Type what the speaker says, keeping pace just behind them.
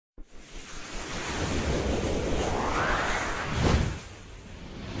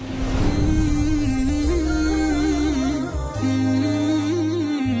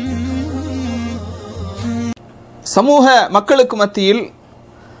சமூக மக்களுக்கு மத்தியில்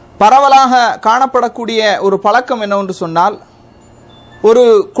பரவலாக காணப்படக்கூடிய ஒரு பழக்கம் என்னவென்று சொன்னால், ஒரு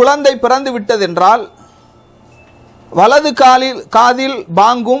குழந்தை பிறந்து விட்டதென்றால் வலது காதில்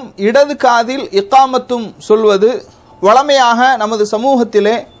பாங்கும் இடது காதில் இக்காமத்தும் சொல்வது வழமையாக நமது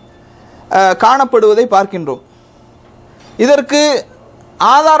சமூகத்திலே காணப்படுவதை பார்க்கின்றோம். இதற்கு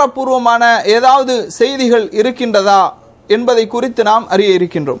ஆதாரபூர்வமான ஏதாவது செய்திகள் இருக்கின்றதா என்பதை குறித்து நாம் அறிய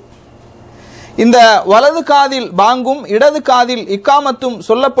இருக்கின்றோம். இந்த வலது காதில் பாங்கும் இடது காதில் இக்காமத்தும்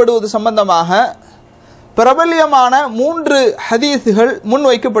சொல்லப்படுவது சம்பந்தமாக பிரபல்யமான 3 ஹதீஸ்கள்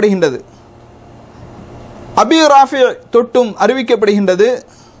முன்வைக்கப்படுகின்றது. அபி ராஃபி தொட்டும் அறிவிக்கப்படுகின்றது,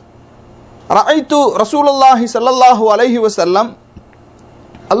 ரஅய்து ரசூலுல்லாஹி ஸல்லல்லாஹு அலைஹி வஸல்லம்,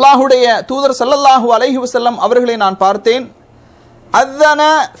 அல்லாஹ்வுடைய தூதர் ஸல்லல்லாஹு அலைஹி வஸல்லம் அவர்களை நான் பார்த்தேன். அஸ்ஸன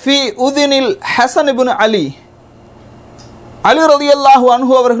ஃபி உதினில் ஹஸன் இப்னு அலி, அலி ரலியல்லாஹு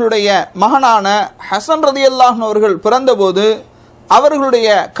அன்ஹு அவர்களுடைய மகனான ஹஸன் ரலியல்லாஹு அவர்கள் பிறந்தபோது அவர்களுடைய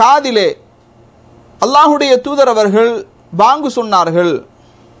காதிலே அல்லாஹ்வுடைய தூதர் அவர்கள் பாங்கு சொன்னார்கள்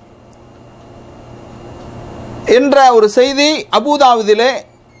என்ற ஒரு செய்தி அபூதாவுதிலே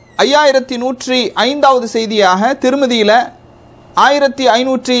 5105வது செய்தியாக, திருமதியில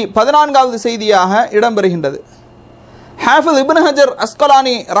 1514வது செய்தியாக இடம்பெறுகின்றது. ஹாஃபிஸ் இப்னு ஹஜர்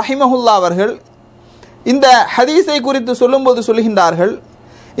அஸ்கலானி ரஹிமஹுல்லா அவர்கள் இந்த ஹதீஸை குறித்து சொல்லும்போது சொல்கின்றார்கள்,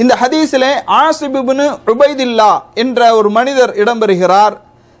 இந்த ஹதீஸிலே ஆசிப் இப்னு உபைதில்லா என்ற ஒரு மனிதர் இடம்பெறுகிறார்.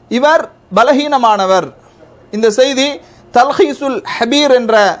 இவர் பலஹீனமானவர். இந்த செய்தி தல்ஹீசுல் ஹபீர்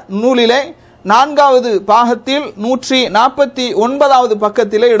என்ற நூலிலே 4வது பாகத்தில் 149வது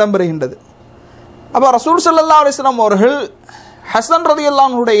பக்கத்திலே இடம்பெறுகின்றது. அப்போ ரசூல் ஸல்லல்லாஹு அலைஹி வஸல்லம் அவர்கள் ஹஸன் ரலியல்லாஹு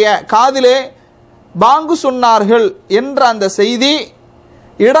அன்ஹுடைய காதிலே பாங்கு சொன்னார்கள் என்ற அந்த செய்தி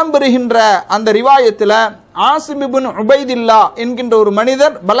இடம்பெறுகின்ற அந்த ரிவாயத்தில் ஆசிம் இப்னு உபைதில்லா என்கின்ற ஒரு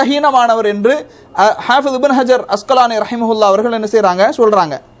மனிதர் பலஹீனமானவர் என்று ஹாஃபிஸ் இப்னு ஹஜர் அஸ்கலானி ரஹிமஹுல்லா அவர்கள் என்ன செய்கிறாங்க,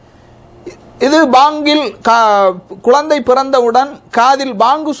 சொல்கிறாங்க. இது பாங்கில் குழந்தை பிறந்தவுடன் காதில்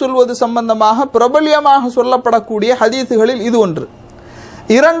பாங்கு சொல்வது சம்பந்தமாக பிரபல்யமாக சொல்லப்படக்கூடிய ஹதீஸுகளில் இது ஒன்று.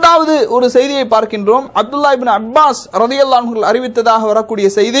 2வது ஒரு செய்தியை பார்க்கின்றோம். அப்துல்லா இப்னு அப்பாஸ் ரலியல்லாஹு அன்ஹு அறிவித்ததாக வரக்கூடிய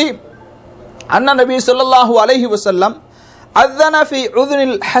செய்தி, அன்ன நபி ஸல்லல்லாஹு அலைஹி வஸல்லம் அஸ்ஸன ஃபி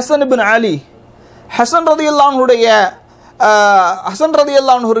உதுனில் ஹஸன் இப்னு அலி, ஹஸன் ரலியல்லாஹு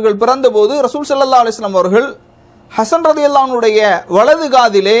அன்ஹு அவர்கள் பிறந்தபோது ரசூல் ஸல்லல்லாஹு அலைஹி வஸல்லம் அவர்கள் ஹஸன் ரலியல்லாஹு அன்ஹுடைய வலது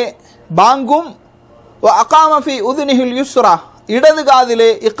காதிலே பாங்கும் வ அகாம ஃபி உதுனிஹில் யுஸ்ரா, இடது காதிலே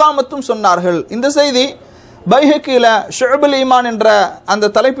இகாமத்தும் சொன்னார்கள். இந்த செய்தி பைஹக்கியில ஷுஅபுல் ஈமான் என்ற அந்த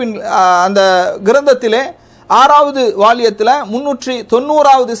தலைப்பின் அந்த கிரந்தத்திலே 6வது வால்யத்தில்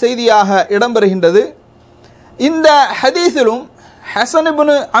 390வது செய்தியாக இடம்பெறுகின்றது. இந்த ஹதீஸிலும் ஹஸன்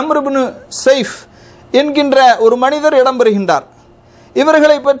இப்னு அம்ர் இப்னு ஸைஃப் என்கின்ற ஒரு மனிதர் இடம்பெறுகின்றார்.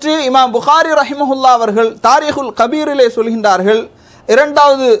 இவர்களை பற்றி இமாம் புகாரி ரஹிமஹுல்லா அவர்கள் தாரீகுல் கபீரிலே சொல்கின்றார்கள்.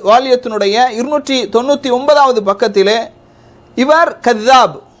 2வது வால்யத்தினுடைய 299வது பக்கத்திலே இவர்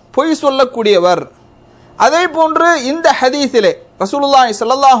கذாப், பொய் சொல்லக்கூடியவர். அதே போன்று இந்த ஹதீஸிலே ரசூலுல்லாஹி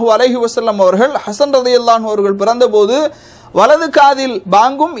ஸல்லல்லாஹு அலைஹி வஸல்லம் அவர்கள் ஹஸன் ரலியல்லாஹு அவர்கள் பிறந்தபோது வலது காதில்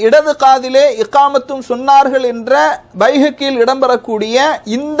பாங்கும் இடது காதிலே இகாமத்தும் சொன்னார்கள் என்ற பைஹக்கியில் இடம்பெறக்கூடிய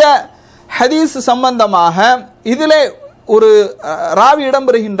இந்த ஹதீஸ் சம்பந்தமாக இதிலே ஒரு ராவி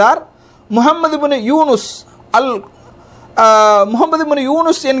இடம்பெறுகின்றார். முஹம்மது இப்னு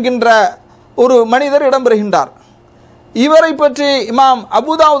யூனுஸ் என்கின்ற ஒரு மனிதர் இடம்பெறுகின்றார். இவரை பற்றி இமாம்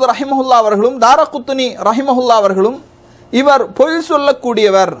அபூதாவுத் ரஹிமஹுல்லா அவர்களும் தாரகுத்னி ரஹிமஹுல்லா அவர்களும் இவர் பொய்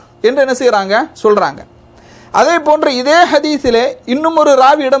சொல்லக்கூடியவர் என்று என்ன செய்கிறாங்க, சொல்றாங்க. அதே போன்று இதே ஹதீஸிலே இன்னும் ஒரு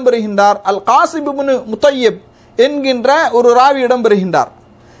ராவி இடம்பெறுகின்றார். அல் காசிப் இப்னு முத்தய்யிப் என்கின்ற ஒரு ராவி இடம்பெறுகின்றார்.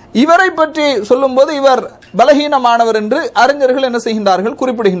 இவரை பற்றி சொல்லும்போது இவர் பலஹீனமானவர் என்று அறிஞர்கள் என்ன செய்கின்றார்கள்,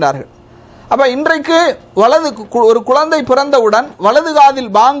 குறிப்பிடுகின்றார்கள். அப்ப இன்றைக்கு ஒரு குழந்தை பிறந்தவுடன் வலது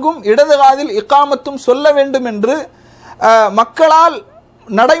காதில் பாங்கும் இடது காதில் இகாமத்தும் சொல்ல வேண்டும் என்று மக்களால்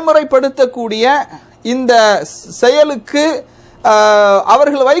நடைமுறைப்படுத்தக்கூடிய இந்த செயலுக்கு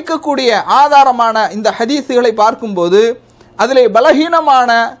அவர்கள் வைக்கக்கூடிய ஆதாரமான இந்த ஹதீஸுகளை பார்க்கும்போது அதிலே பலஹீனமான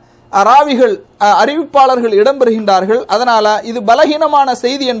ராவிகள் அறிவிப்பாளர்கள் இடம்பெறுகின்றார்கள். அதனால இது பலஹீனமான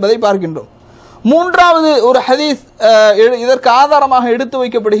செய்தி என்பதை பார்க்கின்றோம். 3வது ஒரு ஹதீஸ் இதற்கு ஆதாரமாக எடுத்து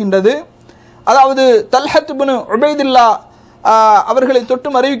வைக்கப்படுகின்றது. அதாவது தல்ஹத் இப்னு உபைதில்லா அவர்களை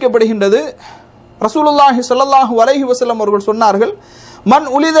தொட்டும் அறிவிக்கப்படுகின்றது. ரசூலுல்லாஹி ஸல்லல்லாஹு அலைஹி வஸல்லம் அவர்கள் சொன்னார்கள், மன்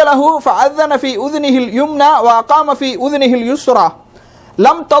உலித லஹு ஃபஅذன ஃபீ உذنஹில் யும்னா வ அகாம ஃபீ உذنஹில் யுஸ்ரா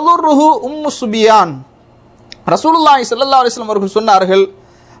லம் ததுர்ருஹு உம்மு சுபியான். ரசூலுல்லாஹி ஸல்லல்லாஹு அலைஹி வஸல்லம் அவர்கள் சொன்னார்கள்,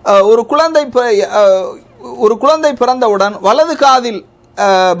 ஒரு குழந்தை பிறந்தவுடன் வலது காதில்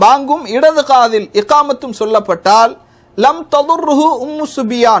பாங்கும் இடது காதில் இகாமத்தும் சொல்லப்பட்டால் லம் ததுர்ருஹு உம்மு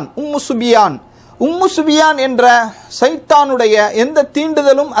சுபியான், உம்மு சுபியான் என்ற சைத்தானுடைய எந்த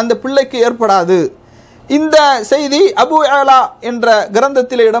தீண்டுதலும் அந்த பிள்ளைக்கு ஏற்படாது. இந்த செய்தி அபு அலா என்ற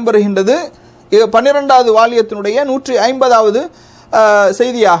கிரந்தத்தில் இடம்பெறுகின்றது. 12வது வால்யத்தினுடைய 150வது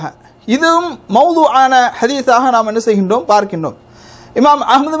செய்தியாக. இதுவும் மௌதுஆன ஹதீஸாக நாம் என்ன செய்கின்றோம் பார்க்கின்றோம். இமாம்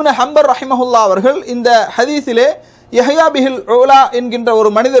அஹ்மது பின் ஹம்பர் ரஹிமஹுல்லா அவர்கள் இந்த ஹதீஸிலே யஹ்யா பிஹில் உலா என்கின்ற ஒரு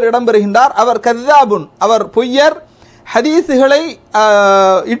மனிதர் இடம்பெறுகின்றார். அவர் கذாபுன், அவர் பொய்யர், ஹதீஸுகளை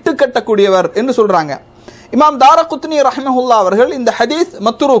இட்டுக்கட்டக்கூடியவர் என்று சொல்றாங்க. இமாம் தாரகுத்னி ரஹிமஹுல்லா அவர்கள் இந்த ஹதீஸ்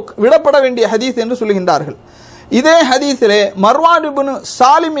மத்ரூக், விடப்பட வேண்டிய ஹதீஸ் என்று சொல்லுகின்றார்கள். இதே ஹதீஸிலே மர்வான் இப்னு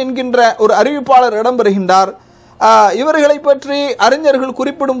சாலிம் என்கின்ற ஒரு அறிவிப்பாளர் இடம்பெறுகின்றார். இவர்களை பற்றி அறிஞர்கள்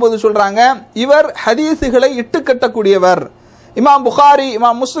குறிப்பிடும் போது சொல்றாங்க, இவர் ஹதீஸுகளை இட்டுக்கட்டக்கூடியவர். இமாம் புகாரி,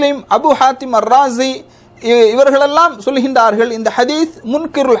 இமாம் முஸ்லிம், அபு ஹாத்திம் அர்-ராஸி இவர்களெல்லாம் சொல்கின்றார்கள் இந்த ஹதீஸ்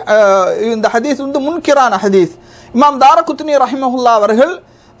முன்கிர், இந்த ஹதீஸ் முன்கிரான ஹதீஸ். இமாம் தாரகுத்னி ரஹிமஹுல்லா அவர்கள்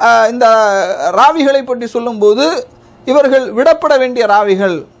இந்த ராவிகளை பற்றி சொல்லும்போது இவர்கள் விடப்பட வேண்டிய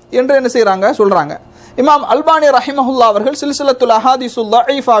ராவிகள் என்று என்ன செய்யறாங்க சொல்றாங்க. இமாம் அல்பானி ரஹிமஹுல்லா அவர்கள் சில்சிலத்துல் அஹாதீஸுல்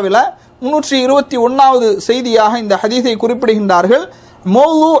ضعீஃபாவில 321வது செய்தியாக இந்த ஹதீஸை குறிப்பிடுகின்றார்கள்.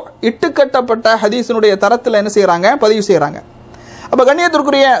 மௌது, இட்டுக்கட்டப்பட்ட ஹதீஸினுடைய தரத்தில் என்ன செய்யறாங்க பதிவு செய்யறாங்க. அப்ப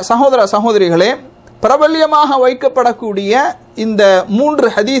கண்ணியத்திற்குரிய சகோதர சகோதரிகளே, பிரபல்யமாக வைக்கப்படக்கூடிய இந்த 3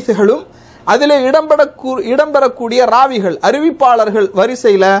 ஹதீஸுகளும் அதிலே இடம்பெறக்கூடிய ராவிகள், அறிவிப்பாளர்கள்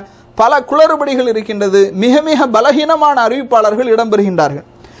வரிசையில பல குளறுபடிகள் இருக்கின்றது. மிக மிக பலகீனமான அறிவிப்பாளர்கள் இடம்பெறுகின்றார்கள்.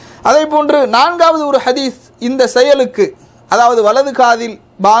 அதே போன்று 4வது ஒரு ஹதீஸ் இந்த செயலுக்கு, அதாவது வலது காதில்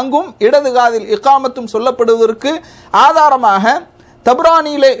பாங்கும் இடது காதில் இகாமத்தும் சொல்லப்படுவதற்கு ஆதாரமாக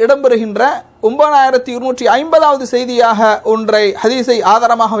தப்ரானியிலே இடம்பெறுகின்ற 9250வது செய்தியாக ஒன்றை ஹதீஸை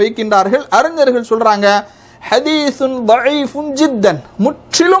ஆதாரமாக வைக்கின்றார்கள். அறிஞர்கள் சொல்றாங்க, ஹதீஸுன் ضعீஃபுன் ஜித்தன்,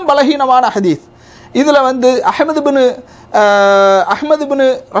 முற்றிலும் பலகீனமான ஹதீஸ். இதுல அஹ்மது பின்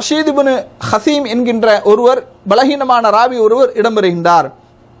ரஷீத் பின் ஹசீம் என்கின்ற ஒருவர், பலகீனமான ராவி ஒருவர் இடம்பெறுகின்றார்.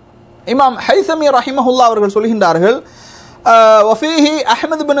 இமாம் ஹைசமி ரஹிமஹுல்லா அவர்கள் சொல்கின்றார்கள், வஃபீஹி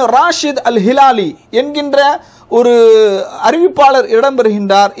அஹ்மது பின் ராஷித் அல் ஹிலாலி என்கின்ற ஒரு அறிவிப்பாளர்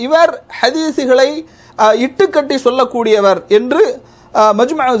இடம்பெறுகின்றார். இவர் ஹதீஸுகளை இட்டுக்கட்டி சொல்லக்கூடியவர் என்று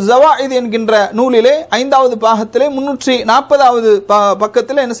மஜ்மஉ ஸவாயித் என்கின்ற நூலிலே 5வது பாகத்திலே 340வது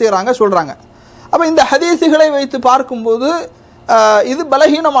பக்கத்தில் என்ன செய்யறாங்க சொல்றாங்க. அப்ப இந்த ஹதீஸுகளை வைத்து பார்க்கும்போது இது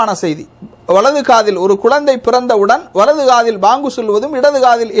பலகீனமான செய்தி. வலது காதில் ஒரு குழந்தை பிறந்தவுடன் வலது காதில் பாங்கு சொல்வதும் இடது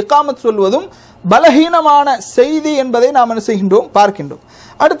காதில் இகாமத் சொல்வதும் பலகீனமான செய்தி என்பதை நாம் என்ன செய்கின்றோம் பார்க்கின்றோம்.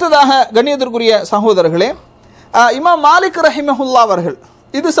 அடுத்ததாக கண்ணியத்திற்குரிய சகோதரர்களே, இமாம் மாலிக் ரஹிமஹுல்லா அவர்கள்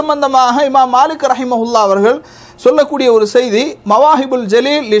இது சம்பந்தமாக இமாம் மாலிக் ரஹிமஹுல்லா அவர்கள் சொல்லக்கூடிய ஒரு செய்தி மவாஹிபுல்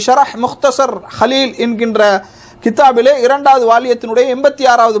ஜலீல் லி ஷரஹ் முக்தசர் ஹலீல் என்கின்ற கிதாபிலே 2வது வால்யத்தினுடைய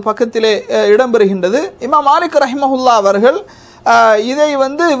 86வது பக்கத்திலே இடம்பெறுகின்றது. இமாம் மாலிக் ரஹிமஹுல்லா அவர்கள் இதை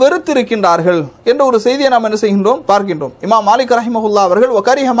வெறுத்திருக்கின்றார்கள் என்ற ஒரு செய்தியை நாம் என்ன செய்கின்றோம் பார்க்கின்றோம். இமாம் மாலிக் ரஹிமஹுல்லா அவர்கள்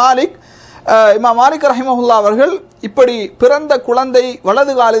வகரிஹ மாலிக், இமாம் மாலிக் ரஹிமஹுல்லா அவர்கள் இப்படி பிறந்த குழந்தை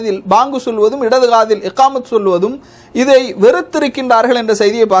வலது காதில் பாங்கு சொல்வதும் இடது காதில் இகாமத் சொல்வதும் இதை வெறுத்திருக்கின்றார்கள் என்ற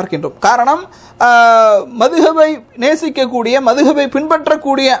செய்தியை பார்க்கின்றோம். காரணம், மதுஹபை நேசிக்கக்கூடிய, மதுஹபை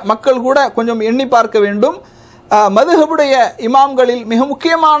பின்பற்றக்கூடிய மக்கள் கூட கொஞ்சம் எண்ணி பார்க்க வேண்டும். மதுஹபுடைய இமாம்களில் மிக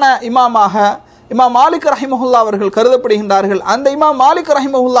முக்கியமான இமாமாக இமாம் மாலிக் ரஹிமஹுல்லா அவர்கள் கருதப்படுகின்றார்கள். அந்த இமாம் மாலிக்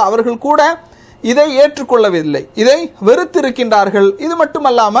ரஹிமஹுல்லா அவர்கள் கூட இதை ஏற்றுக்கொள்ளவில்லை, இதை வெறுத்திருக்கின்றார்கள். இது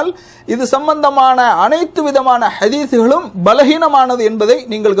மட்டுமல்லாமல் இது சம்பந்தமான அனைத்து விதமான ஹதீஸுகளும் பலகீனமானது என்பதை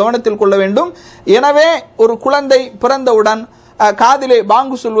நீங்கள் கவனத்தில் கொள்ள வேண்டும். எனவே ஒரு குழந்தை பிறந்தவுடன் காதிலே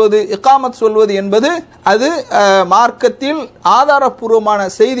பாங்கு சொல்வது, இகாமத் சொல்வது என்பது அது மார்க்கத்தில் ஆதாரப்பூர்வமான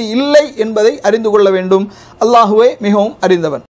செய்தி இல்லை என்பதை அறிந்து கொள்ள வேண்டும். அல்லாஹுவே மிகவும் அறிந்தவன்.